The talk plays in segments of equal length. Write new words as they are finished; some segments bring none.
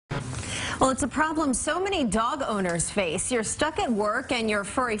Well, it's a problem so many dog owners face. You're stuck at work and your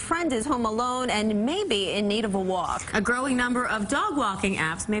furry friend is home alone and maybe in need of a walk. A growing number of dog walking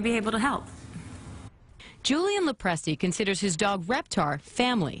apps may be able to help. Julian Lepresti considers his dog Reptar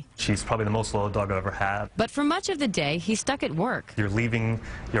family. She's probably the most loyal dog I've ever had. But for much of the day, he's stuck at work. You're leaving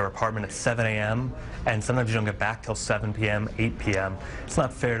your apartment at 7 a.m. and sometimes you don't get back till 7 p.m., 8 p.m. It's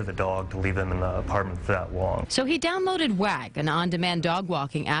not fair to the dog to leave them in the apartment for that long. So he downloaded WAG, an on-demand dog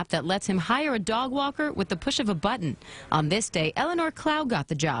walking app that lets him hire a dog walker with the push of a button. On this day, Eleanor Clow got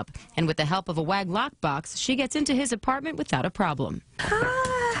the job. And with the help of a WAG lockbox, she gets into his apartment without a problem.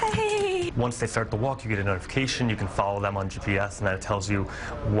 Hi. Once they start the walk, you get a notification. You can follow them on GPS, and then it tells you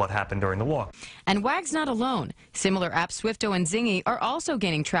what happened during the walk. And WAG's not alone. Similar apps Swifto and Zingy are also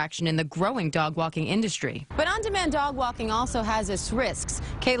gaining traction in the growing dog walking industry. But on-demand dog walking also has its risks.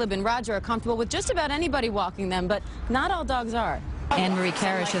 Caleb and Roger are comfortable with just about anybody walking them, but not all dogs are. Anne-Marie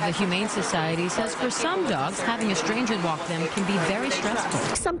Carish of the Humane Society says for some dogs, having a stranger walk them can be very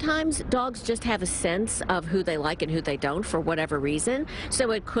stressful. Sometimes dogs just have a sense of who they like and who they don't for whatever reason.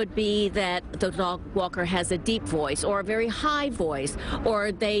 So it could be that the dog walker has a deep voice or a very high voice,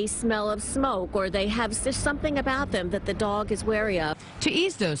 or they smell of smoke, or they have just something about them that the dog is wary of. To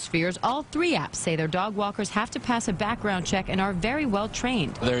ease those fears, all three apps say their dog walkers have to pass a background check and are very well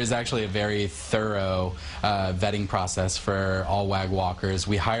trained. There is actually a very thorough vetting process for all WAG walkers.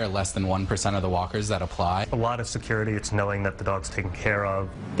 We hire less than 1% of the walkers that apply. A lot of security, it's knowing that the dog's taken care of.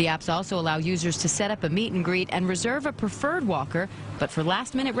 The apps also allow users to set up a meet and greet and reserve a preferred walker, but for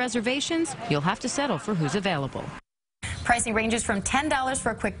last-minute reservations, you'll have to settle for who's available. Pricing ranges from $10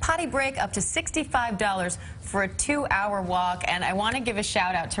 for a quick potty break up to $65 for a 2-hour walk. And I want to give a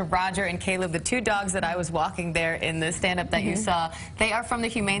shout out to Roger and Caleb, the two dogs that I was walking there in the stand-up that you saw. They are from the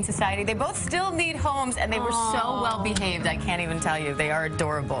Humane Society. They both still need homes, and they were so well behaved. I can't even tell you. They are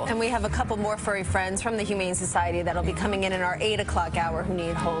adorable. And we have a couple more furry friends from the Humane Society that'll be coming in our 8 o'clock hour who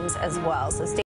need homes as well. So stay